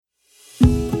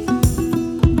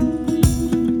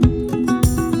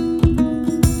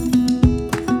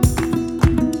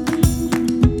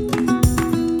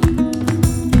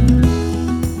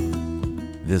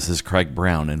this is Craig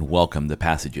Brown, and welcome to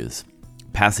Passages.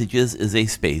 Passages is a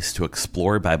space to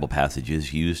explore Bible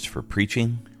passages used for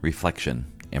preaching,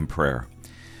 reflection, and prayer.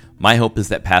 My hope is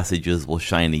that Passages will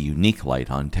shine a unique light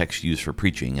on text used for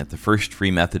preaching at the First Free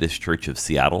Methodist Church of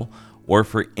Seattle, or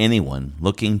for anyone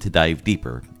looking to dive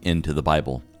deeper into the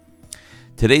Bible.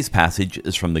 Today's passage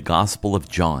is from the Gospel of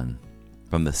John,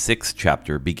 from the 6th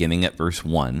chapter beginning at verse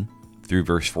 1 through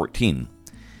verse 14.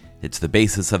 It's the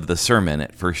basis of the sermon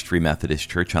at First Free Methodist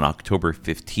Church on October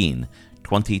 15,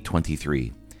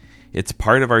 2023. It's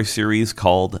part of our series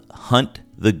called Hunt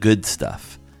the Good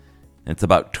Stuff. It's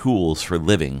about tools for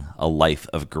living a life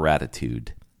of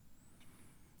gratitude.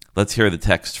 Let's hear the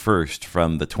text first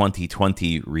from the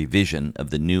 2020 revision of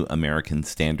the New American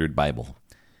Standard Bible.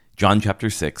 John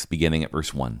chapter 6, beginning at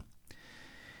verse 1.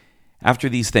 After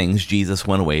these things, Jesus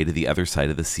went away to the other side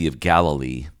of the Sea of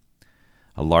Galilee.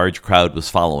 A large crowd was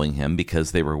following him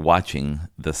because they were watching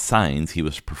the signs he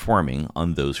was performing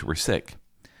on those who were sick.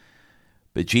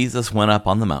 But Jesus went up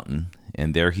on the mountain,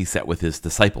 and there he sat with his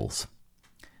disciples.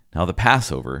 Now the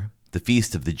Passover, the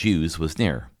feast of the Jews, was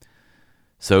near.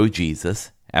 So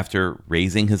Jesus, after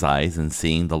raising his eyes and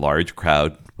seeing the large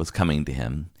crowd was coming to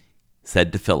him,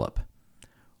 said to Philip,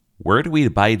 "Where do we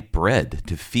buy bread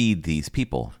to feed these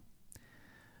people?"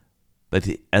 But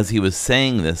as he was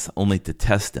saying this only to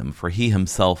test him, for he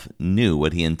himself knew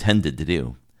what he intended to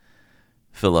do,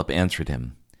 Philip answered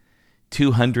him,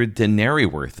 200 denarii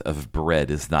worth of bread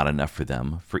is not enough for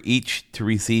them, for each to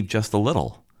receive just a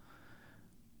little.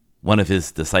 One of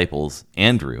his disciples,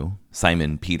 Andrew,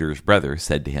 Simon Peter's brother,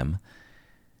 said to him,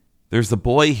 "There's a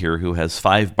boy here who has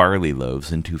 5 barley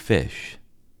loaves and 2 fish.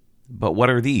 But what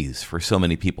are these for so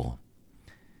many people?"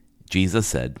 Jesus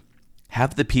said,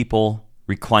 "Have the people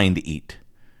recline to eat."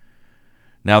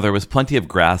 Now there was plenty of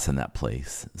grass in that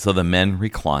place, so the men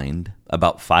reclined,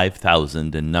 about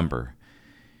 5,000 in number.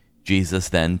 Jesus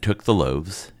then took the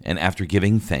loaves, and after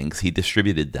giving thanks, he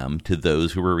distributed them to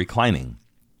those who were reclining.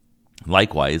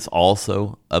 Likewise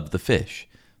also of the fish,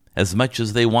 as much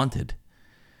as they wanted.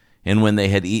 And when they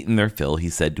had eaten their fill, he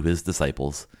said to his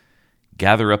disciples,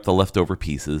 "Gather up the leftover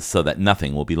pieces so that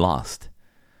nothing will be lost."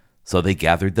 So they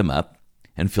gathered them up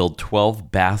and filled 12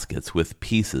 baskets with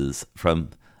pieces from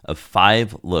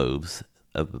 5 loaves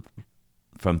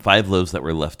that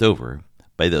were left over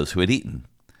by those who had eaten.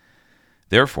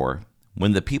 Therefore,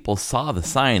 when the people saw the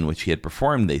sign which he had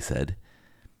performed, they said,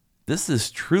 "This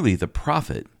is truly the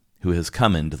prophet who has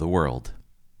come into the world."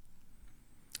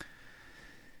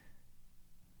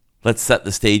 Let's set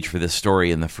the stage for this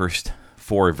story in the first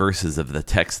 4 verses of the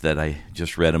text that I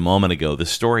just read a moment ago. The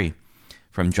story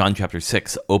from John chapter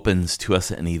 6 opens to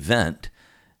us an event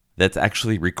that's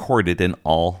actually recorded in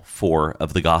all 4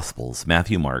 of the Gospels,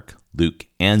 Matthew, Mark, Luke,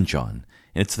 and John.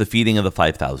 And it's the feeding of the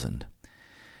 5,000.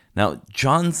 Now,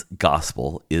 John's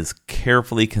Gospel is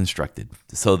carefully constructed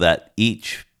so that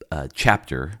each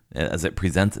chapter, as it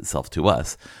presents itself to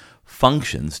us,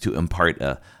 functions to impart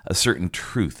a certain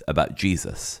truth about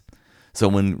Jesus. So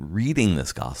when reading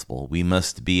this Gospel, we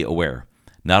must be aware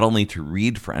not only to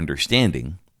read for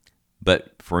understanding,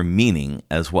 but for meaning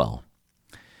as well.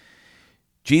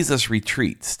 Jesus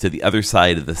retreats to the other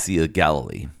side of the Sea of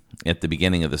Galilee at the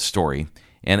beginning of the story,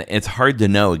 and it's hard to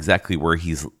know exactly where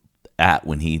he's at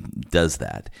when he does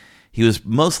that. He was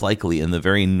most likely in the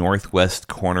very northwest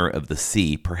corner of the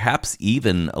sea, perhaps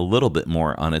even a little bit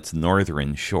more on its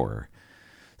northern shore.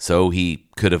 So he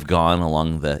could have gone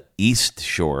along the east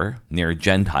shore near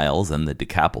Gentiles and the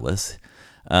Decapolis,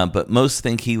 but most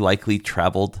think he likely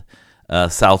traveled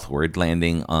southward,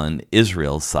 landing on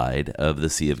Israel's side of the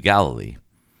Sea of Galilee.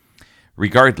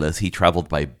 Regardless, he traveled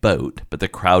by boat, but the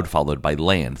crowd followed by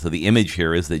land. So the image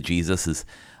here is that Jesus is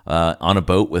on a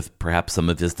boat with perhaps some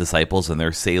of his disciples, and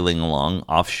they're sailing along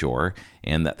offshore,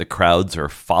 and that the crowds are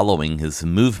following his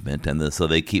movement, and so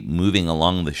they keep moving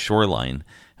along the shoreline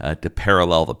to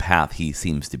parallel the path he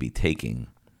seems to be taking.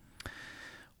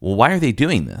 Well, why are they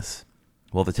doing this?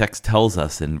 Well, the text tells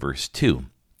us in verse 2.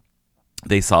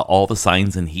 They saw all the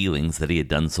signs and healings that he had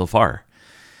done so far.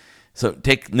 So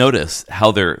take notice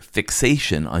how their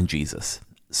fixation on Jesus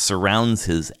surrounds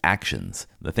his actions,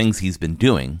 the things he's been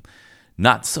doing,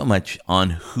 not so much on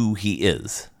who he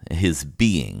is, his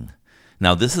being.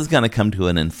 Now, this is going to come to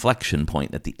an inflection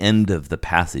point at the end of the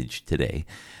passage today,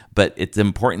 but it's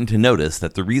important to notice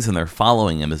that the reason they're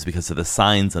following him is because of the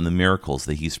signs and the miracles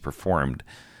that he's performed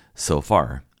so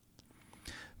far.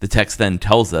 The text then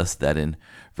tells us that in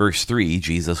verse 3,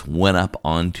 Jesus went up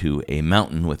onto a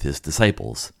mountain with his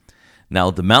disciples.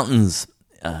 Now, the mountains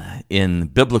in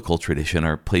biblical tradition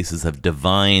are places of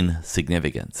divine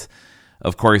significance.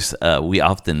 Of course, we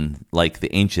often, like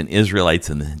the ancient Israelites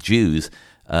and the Jews,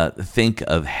 think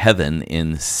of heaven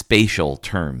in spatial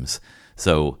terms.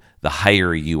 So the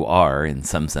higher you are, in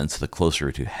some sense, the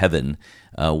closer to heaven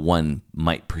one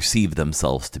might perceive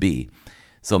themselves to be.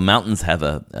 So mountains have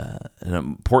an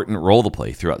important role to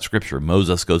play throughout Scripture.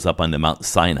 Moses goes up onto Mount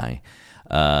Sinai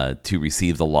to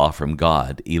receive the law from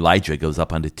God. Elijah goes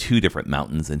up onto two different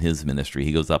mountains in his ministry.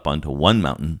 He goes up onto one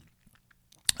mountain,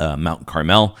 Mount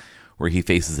Carmel, where he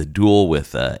faces a duel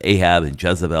with Ahab and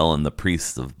Jezebel and the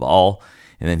priests of Baal.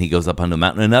 And then he goes up onto a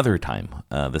mountain another time,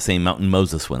 the same mountain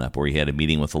Moses went up, where he had a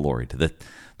meeting with the Lord.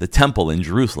 The temple in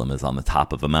Jerusalem is on the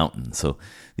top of a mountain. So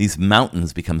these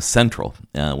mountains become central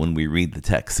when we read the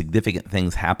text. Significant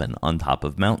things happen on top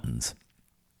of mountains.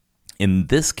 In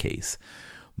this case,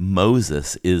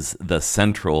 Moses is the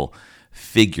central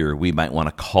figure we might want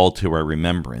to call to our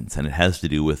remembrance, and it has to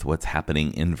do with what's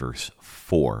happening in verse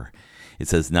 4. It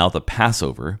says, "Now the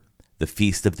Passover, the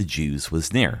feast of the Jews,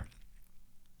 was near."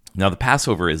 Now, the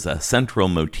Passover is a central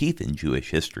motif in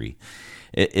Jewish history.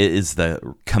 It is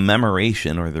the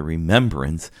commemoration or the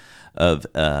remembrance of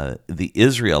the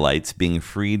Israelites being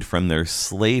freed from their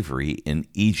slavery in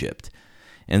Egypt.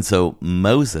 And so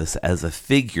Moses as a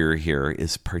figure here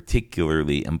is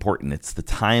particularly important. It's the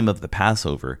time of the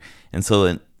Passover. And so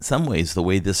in some ways, the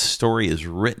way this story is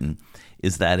written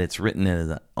is that it's written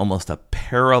in almost a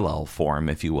parallel form,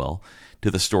 if you will, to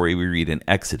the story we read in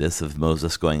Exodus of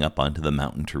Moses going up onto the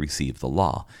mountain to receive the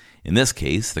law. In this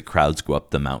case, the crowds go up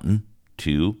the mountain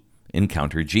to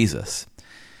encounter Jesus.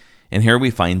 And here we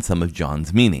find some of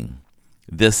John's meaning.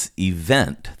 This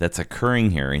event that's occurring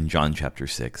here in John chapter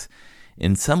 6,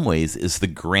 in some ways is the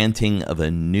granting of a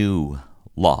new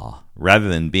law. Rather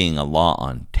than being a law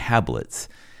on tablets,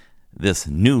 this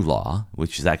new law,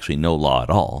 which is actually no law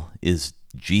at all, is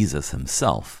Jesus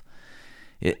himself.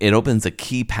 It opens a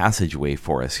key passageway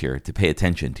for us here to pay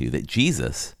attention to, that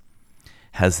Jesus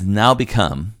has now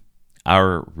become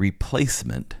our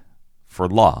replacement for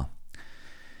law.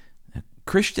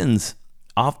 Christians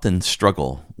often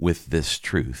struggle with this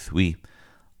truth. We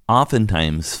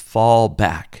oftentimes fall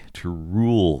back to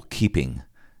rule keeping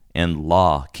and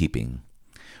law keeping.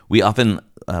 We often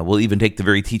will even take the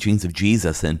very teachings of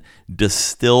Jesus and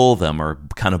distill them or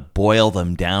kind of boil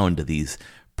them down to these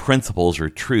principles or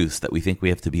truths that we think we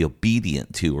have to be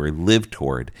obedient to or live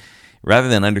toward, rather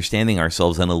than understanding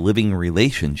ourselves in a living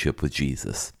relationship with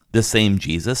Jesus, the same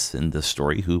Jesus in this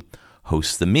story who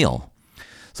hosts the meal.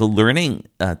 So learning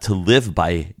to live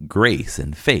by grace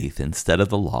and faith instead of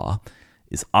the law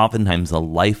is oftentimes a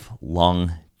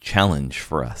lifelong challenge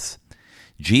for us.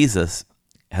 Jesus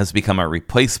has become our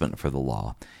replacement for the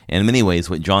law. And in many ways,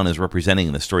 what John is representing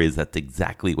in the story is that's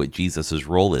exactly what Jesus'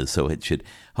 role is. So it should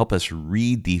help us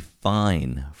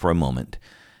redefine for a moment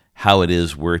how it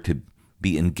is we're to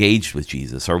be engaged with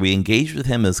Jesus. Are we engaged with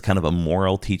him as kind of a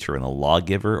moral teacher and a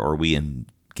lawgiver, or are we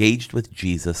engaged with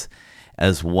Jesus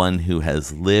as one who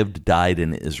has lived, died,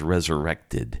 and is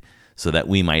resurrected so that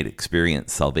we might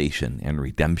experience salvation and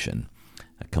redemption?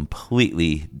 A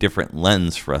completely different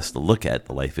lens for us to look at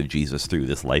the life of Jesus through,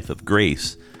 this life of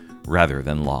grace rather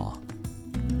than law.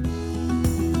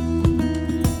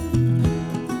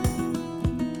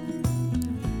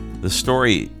 The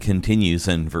story continues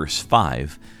in verse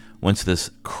 5. Once this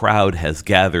crowd has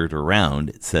gathered around,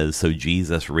 it says, "So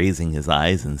Jesus, raising his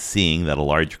eyes and seeing that a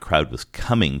large crowd was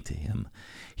coming to him,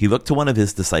 he looked to one of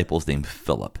his disciples named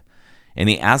Philip, and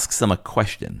he asks him a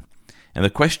question. And the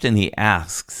question he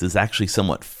asks is actually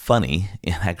somewhat funny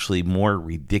and actually more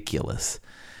ridiculous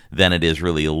than it is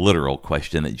really a literal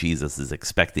question that Jesus is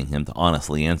expecting him to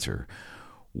honestly answer.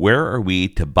 Where are we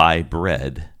to buy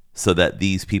bread so that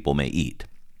these people may eat?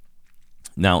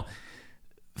 Now,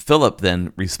 Philip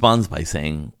then responds by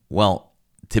saying, well,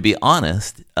 to be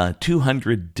honest,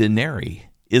 200 denarii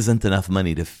isn't enough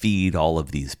money to feed all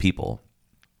of these people.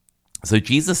 So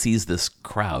Jesus sees this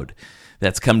crowd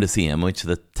that's come to see him, which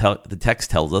the text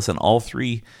tells us, and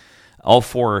all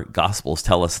four Gospels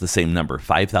tell us the same number.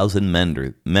 5,000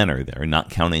 men are there, not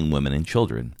counting women and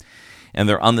children. And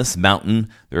they're on this mountain.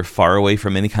 They're far away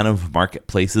from any kind of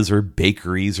marketplaces or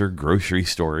bakeries or grocery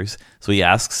stores. So he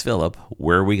asks Philip,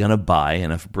 where are we going to buy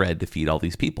enough bread to feed all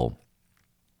these people?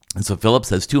 And so Philip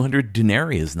says 200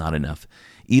 denarii is not enough,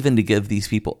 even to give these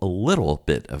people a little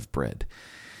bit of bread.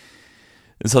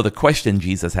 And so the question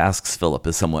Jesus asks Philip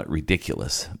is somewhat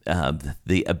ridiculous.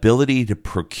 The ability to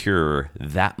procure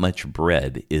that much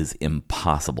bread is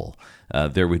impossible.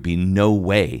 There would be no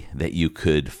way that you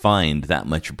could find that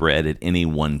much bread at any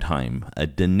one time. A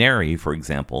denarii, for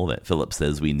example, that Philip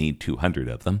says we need 200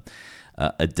 of them,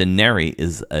 a denarii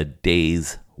is a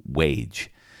day's wage.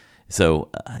 So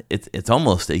it's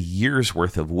almost a year's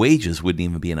worth of wages wouldn't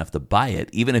even be enough to buy it,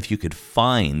 even if you could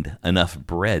find enough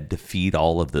bread to feed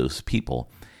all of those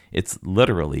people. It's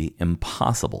literally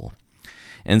impossible.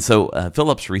 And so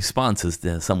Philip's response is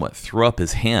to somewhat throw up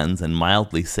his hands and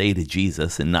mildly say to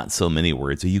Jesus in not so many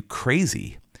words, "Are you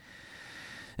crazy?"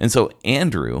 And so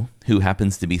Andrew, who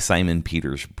happens to be Simon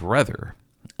Peter's brother,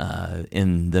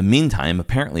 in the meantime,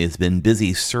 apparently has been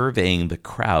busy surveying the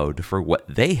crowd for what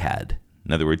they had.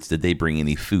 In other words, did they bring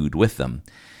any food with them?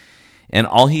 And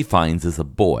all he finds is a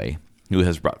boy who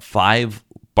has brought 5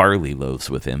 barley loaves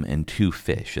with him and 2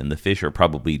 fish. And the fish are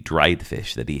probably dried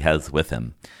fish that he has with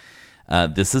him.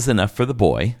 This is enough for the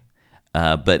boy,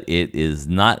 but it is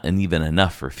not even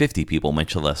enough for 50 people,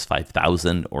 much less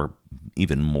 5,000 or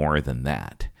even more than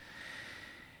that.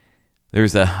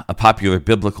 There's a popular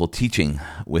biblical teaching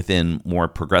within more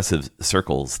progressive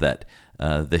circles that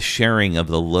the sharing of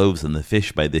the loaves and the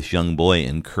fish by this young boy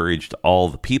encouraged all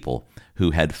the people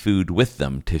who had food with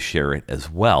them to share it as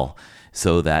well,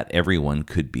 so that everyone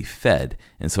could be fed.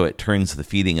 And so it turns the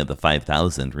feeding of the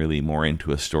 5,000 really more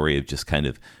into a story of just kind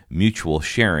of mutual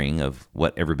sharing of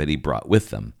what everybody brought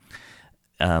with them.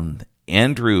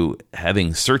 Andrew,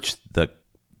 having searched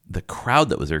the crowd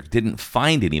that was there, didn't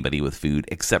find anybody with food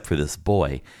except for this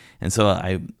boy. And so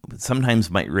I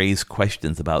sometimes might raise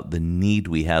questions about the need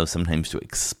we have sometimes to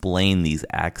explain these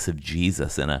acts of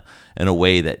Jesus in a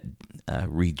way that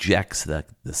rejects the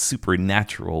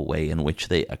supernatural way in which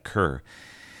they occur.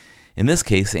 In this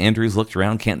case, Andrew's looked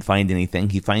around, can't find anything.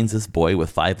 He finds this boy with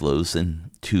 5 loaves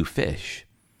and 2 fish.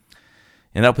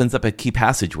 It opens up a key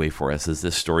passageway for us as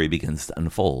this story begins to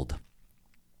unfold.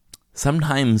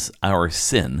 Sometimes our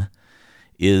sin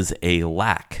is a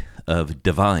lack of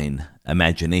divine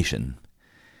imagination.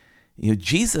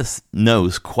 Jesus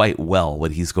knows quite well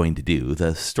what he's going to do.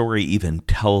 The story even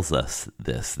tells us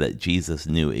this, that Jesus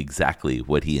knew exactly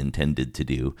what he intended to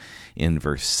do in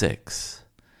verse 6.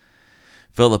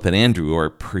 Philip and Andrew are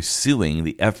pursuing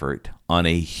the effort on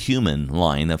a human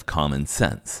line of common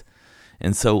sense.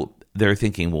 And so they're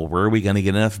thinking, well, where are we going to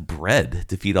get enough bread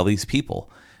to feed all these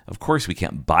people? Of course, we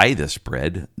can't buy this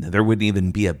bread. There wouldn't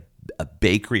even be a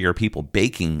bakery or people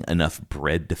baking enough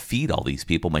bread to feed all these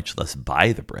people, much less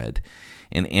buy the bread.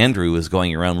 And Andrew is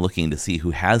going around looking to see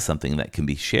who has something that can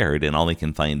be shared, and all they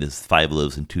can find is 5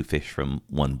 loaves and 2 fish from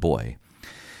one boy.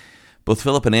 Both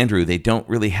Philip and Andrew, they don't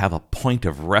really have a point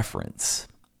of reference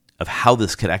of how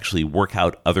this could actually work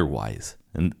out otherwise.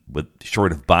 And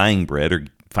short of buying bread or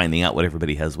finding out what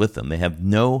everybody has with them, they have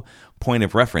no point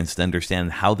of reference to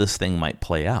understand how this thing might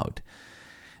play out.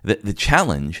 The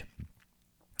challenge,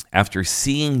 after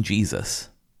seeing Jesus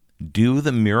do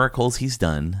the miracles he's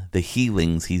done, the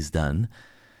healings he's done,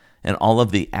 and all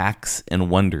of the acts and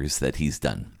wonders that he's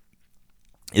done,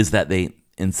 is that they,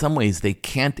 in some ways, they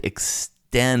can't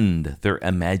extend their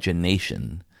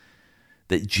imagination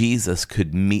that Jesus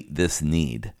could meet this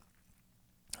need.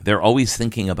 They're always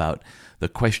thinking about the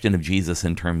question of Jesus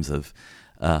in terms of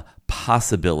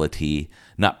possibility,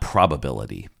 not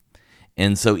probability.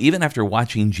 And so even after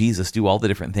watching Jesus do all the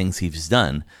different things he's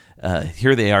done,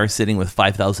 here they are sitting with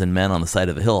 5,000 men on the side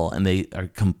of a hill, and they are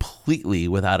completely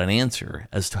without an answer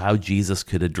as to how Jesus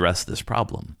could address this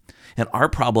problem. And our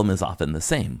problem is often the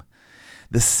same.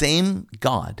 The same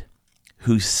God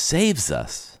who saves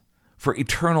us for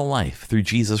eternal life through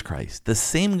Jesus Christ, the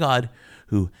same God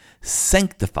who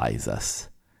sanctifies us,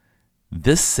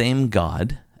 this same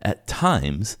God, at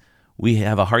times, we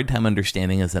have a hard time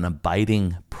understanding as an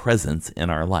abiding presence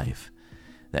in our life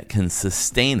that can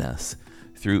sustain us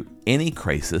through any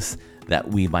crisis that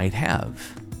we might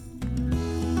have.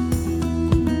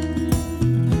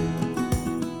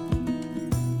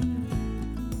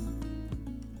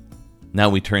 Now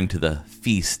we turn to the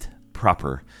feast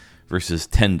proper, verses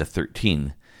 10 to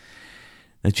 13.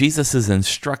 Now Jesus'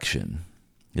 instruction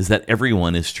is that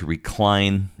everyone is to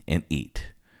recline and eat.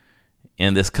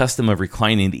 And this custom of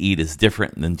reclining to eat is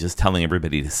different than just telling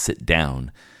everybody to sit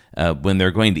down. When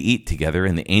they're going to eat together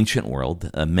in the ancient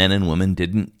world, men and women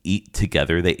didn't eat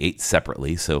together. They ate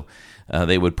separately. So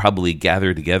they would probably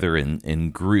gather together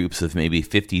in groups of maybe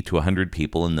 50 to 100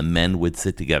 people, and the men would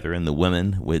sit together and the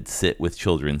women would sit with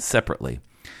children separately.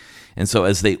 And so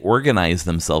as they organized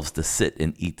themselves to sit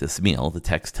and eat this meal, the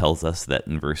text tells us that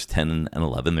in verse 10 and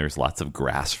 11, there's lots of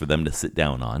grass for them to sit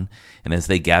down on. And as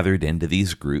they gathered into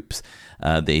these groups,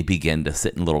 they began to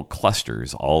sit in little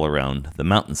clusters all around the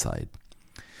mountainside.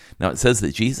 Now it says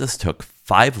that Jesus took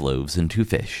 5 loaves and 2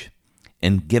 fish,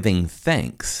 and giving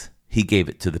thanks, he gave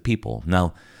it to the people.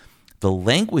 Now, the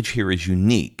language here is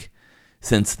unique,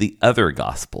 since the other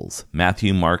Gospels,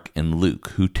 Matthew, Mark, and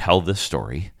Luke, who tell this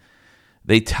story,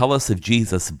 They tell us of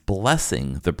Jesus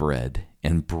blessing the bread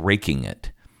and breaking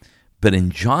it. But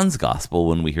in John's gospel,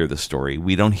 when we hear the story,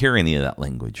 we don't hear any of that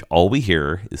language. All we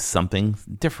hear is something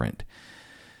different,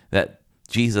 that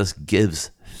Jesus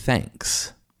gives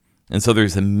thanks. And so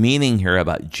there's a meaning here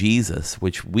about Jesus,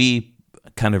 which we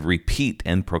kind of repeat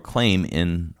and proclaim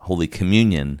in Holy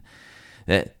Communion,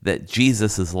 that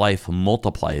Jesus' life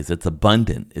multiplies, it's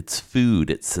abundant, it's food,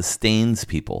 it sustains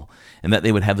people, and that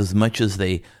they would have as much as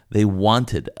they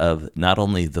wanted of not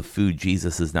only the food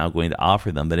Jesus is now going to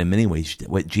offer them, but in many ways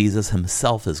what Jesus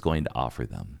himself is going to offer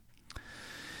them.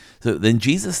 So then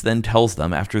Jesus then tells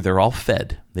them, after they're all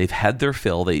fed, they've had their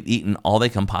fill, they've eaten all they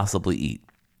can possibly eat,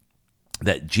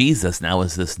 that Jesus now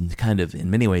is this kind of, in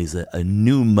many ways, a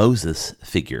new Moses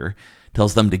figure,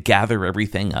 tells them to gather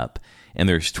everything up, and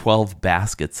there's 12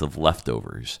 baskets of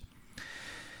leftovers.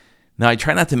 Now, I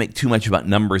try not to make too much about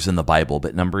numbers in the Bible,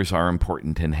 but numbers are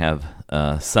important and have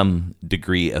some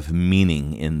degree of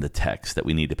meaning in the text that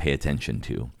we need to pay attention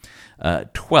to.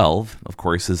 12, of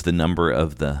course, is the number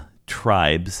of the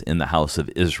tribes in the house of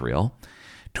Israel.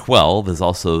 12 is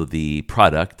also the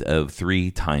product of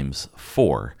 3 times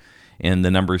 4. And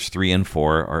the numbers 3 and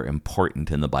 4 are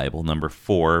important in the Bible. Number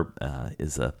 4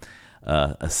 is a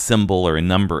symbol or a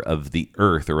number of the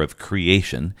earth or of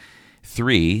creation.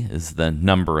 3 is the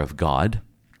number of God,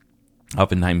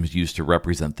 oftentimes used to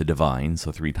represent the divine.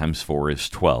 So 3 times 4 is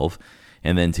 12.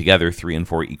 And then together, 3 and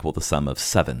 4 equal the sum of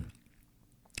 7,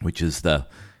 which is the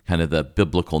kind of the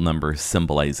biblical number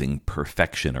symbolizing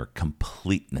perfection or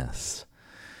completeness.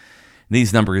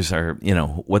 These numbers are,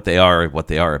 what they are,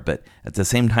 but at the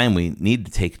same time, we need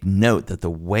to take note that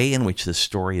the way in which this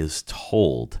story is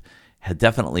told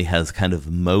definitely has kind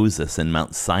of Moses and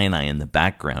Mount Sinai in the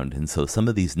background, and so some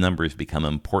of these numbers become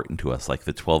important to us, like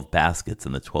the 12 baskets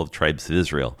and the 12 tribes of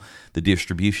Israel, the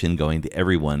distribution going to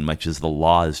everyone, much as the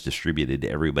law is distributed to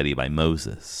everybody by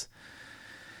Moses.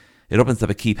 It opens up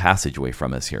a key passageway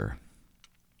from us here,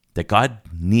 that God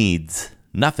needs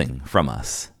nothing from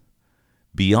us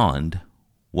beyond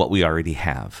what we already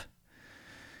have.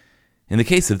 In the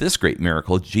case of this great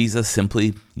miracle, Jesus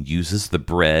simply uses the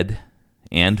bread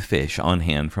and fish on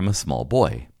hand from a small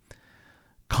boy.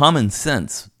 Common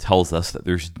sense tells us that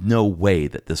there's no way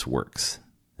that this works,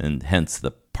 and hence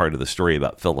the part of the story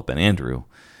about Philip and Andrew.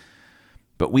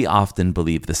 But we often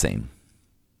believe the same.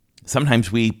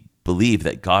 Sometimes we believe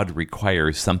that God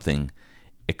requires something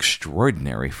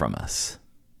extraordinary from us.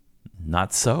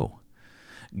 Not so.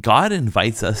 God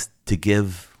invites us to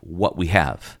give what we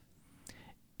have.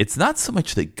 It's not so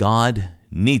much that God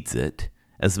needs it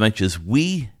as much as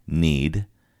we need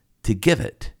to give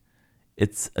it.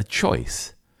 It's a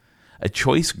choice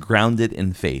grounded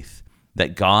in faith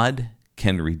that God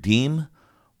can redeem,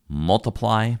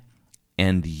 multiply,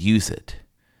 and use it.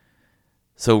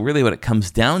 So really what it comes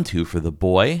down to for the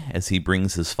boy as he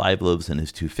brings his 5 loaves and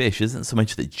his 2 fish isn't so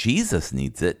much that Jesus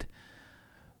needs it,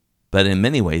 but in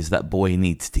many ways, that boy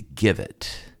needs to give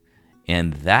it.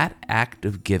 And that act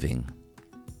of giving,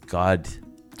 God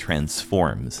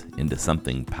transforms into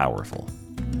something powerful.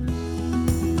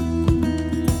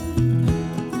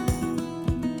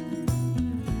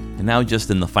 And now just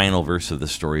in the final verse of the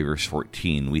story, verse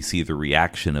 14, we see the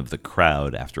reaction of the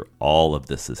crowd after all of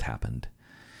this has happened.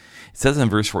 It says in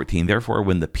verse 14, "Therefore,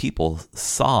 when the people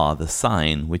saw the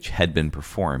sign which had been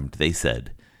performed, they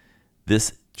said,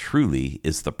 'This truly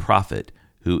is the prophet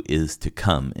who is to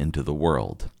come into the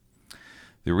world.'"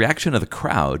 The reaction of the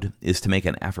crowd is to make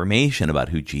an affirmation about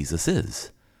who Jesus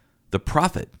is, the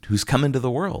prophet who's come into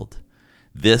the world.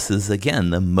 This is,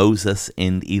 again, the Moses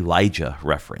and Elijah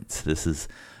reference. This is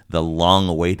the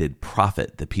long-awaited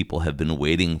prophet the people have been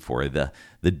waiting for, the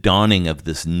dawning of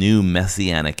this new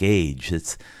messianic age.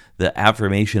 It's the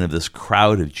affirmation of this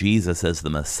crowd of Jesus as the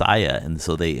Messiah, and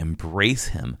so they embrace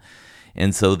him.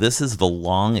 And so this is the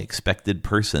long-expected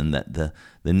person that the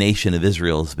nation of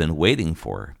Israel has been waiting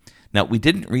for. Now, we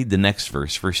didn't read the next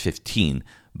verse, verse 15,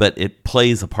 but it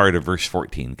plays a part of verse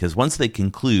 14, because once they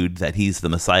conclude that he's the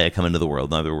Messiah come into the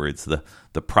world, in other words,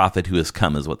 the prophet who has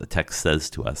come is what the text says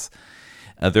to us,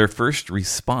 their first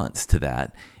response to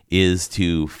that is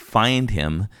to find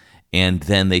him, and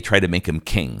then they try to make him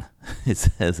king. It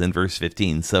says in verse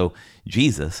 15, "So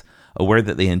Jesus, aware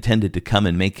that they intended to come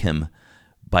and make him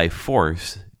by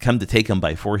force, come to take him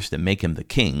by force to make him the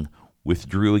king,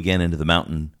 withdrew again into the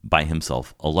mountain by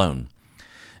himself alone."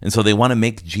 And so they want to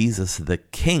make Jesus the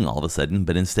king all of a sudden,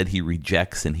 but instead he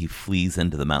rejects and he flees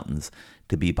into the mountains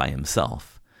to be by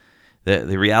himself.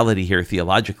 The reality here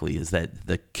theologically is that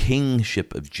the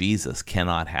kingship of Jesus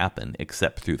cannot happen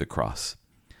except through the cross.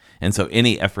 And so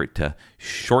any effort to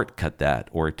shortcut that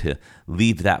or to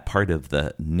leave that part of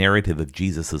the narrative of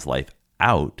Jesus' life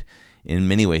out in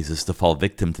many ways is to fall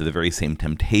victim to the very same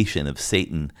temptation of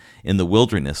Satan in the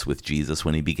wilderness with Jesus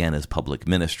when he began his public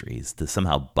ministries, to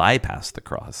somehow bypass the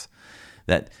cross.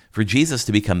 That for Jesus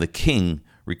to become the king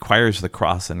requires the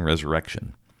cross and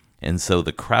resurrection. And so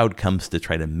the crowd comes to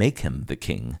try to make him the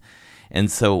king. And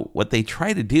so what they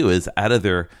try to do is, out of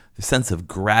their sense of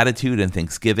gratitude and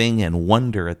thanksgiving and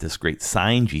wonder at this great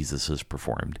sign Jesus has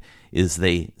performed, is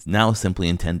they now simply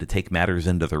intend to take matters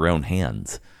into their own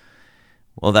hands.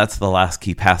 Well, that's the last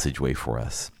key passageway for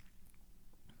us.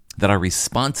 That our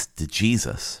response to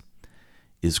Jesus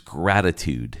is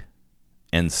gratitude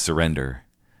and surrender.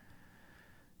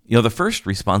 The first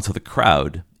response of the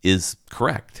crowd is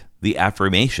correct. The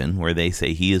affirmation where they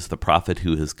say he is the prophet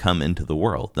who has come into the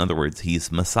world. In other words,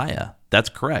 he's Messiah. That's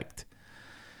correct.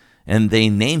 And they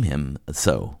name him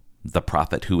so, the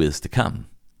prophet who is to come.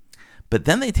 But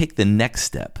then they take the next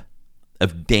step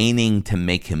of deigning to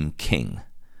make him king.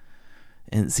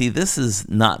 And see, this is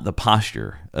not the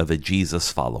posture of a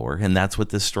Jesus follower, and that's what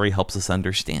this story helps us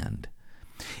understand.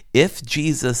 If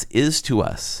Jesus is to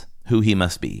us who he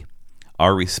must be,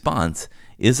 our response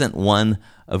isn't one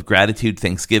of gratitude,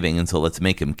 thanksgiving, and so let's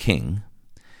make him king.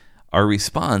 Our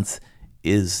response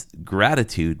is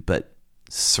gratitude, but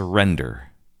surrender.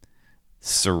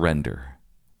 Surrender.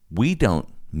 We don't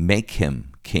make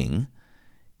him king.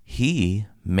 He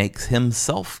makes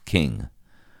himself king.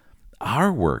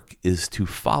 Our work is to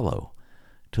follow,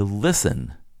 to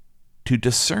listen, to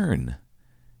discern,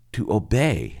 to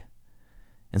obey.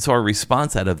 And so our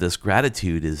response out of this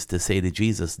gratitude is to say to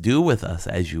Jesus, do with us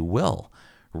as you will,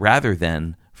 rather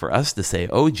than for us to say,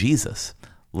 oh, Jesus,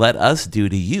 let us do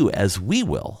to you as we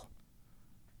will.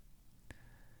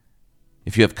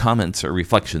 If you have comments or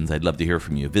reflections, I'd love to hear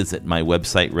from you. Visit my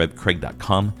website,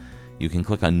 revcraig.com. You can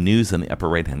click on News in the upper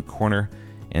right-hand corner,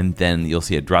 and then you'll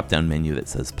see a drop-down menu that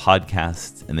says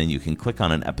Podcasts, and then you can click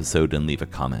on an episode and leave a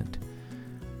comment.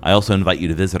 I also invite you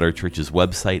to visit our church's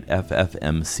website,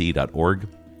 ffmc.org,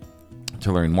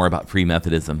 to learn more about Free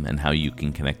Methodism and how you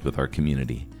can connect with our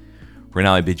community. For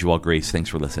now, I bid you all grace. Thanks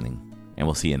for listening, and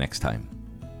we'll see you next time.